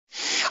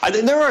I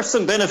think there are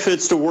some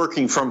benefits to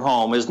working from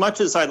home. As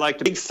much as I'd like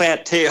to big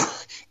fat tail,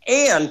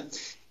 and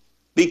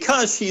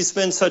because she's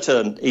been such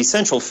an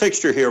essential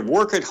fixture here,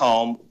 work at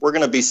home, we're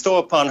going to bestow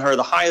upon her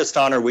the highest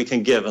honor we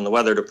can give in the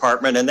weather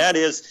department, and that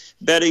is,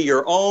 Betty,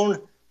 your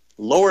own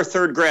lower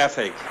third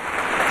graphic.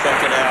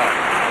 Check it out.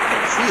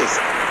 Okay, she is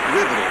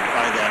riveted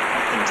by that,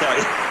 I can tell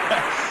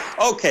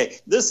you. Okay,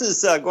 this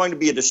is going to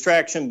be a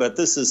distraction, but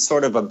this is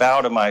sort of a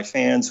bow to my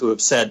fans who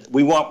have said,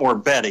 we want more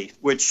Betty,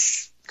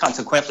 which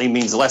consequently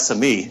means less of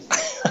me.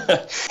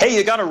 Hey,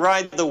 you got to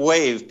ride the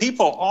wave.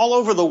 People all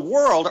over the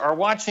world are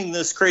watching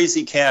this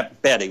crazy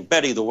cat, Betty.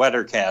 Betty the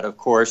weather cat, of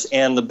course.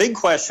 And the big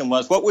question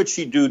was, what would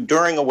she do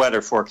during a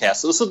weather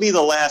forecast? So this will be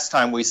the last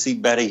time we see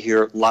Betty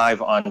here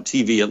live on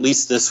TV, at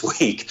least this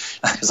week,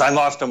 because I'm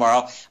off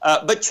tomorrow.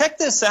 But check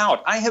this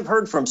out. I have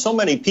heard from so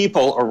many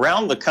people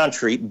around the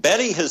country.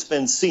 Betty has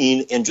been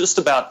seen in just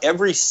about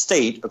every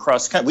state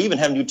across the country. We even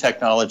have new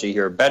technology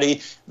here.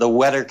 Betty the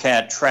weather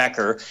cat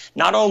tracker.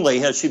 Not only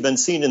has she been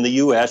seen in the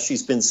U.S.,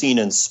 she's been seen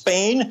in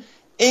Spain,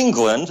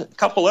 England, a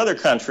couple other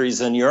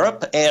countries in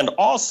Europe, and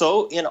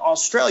also in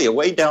Australia,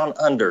 way down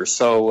under.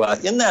 So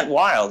isn't that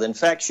wild? In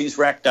fact, she's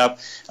racked up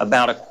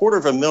about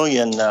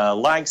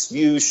 250,000 likes,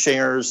 views,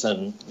 shares,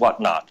 and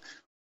whatnot.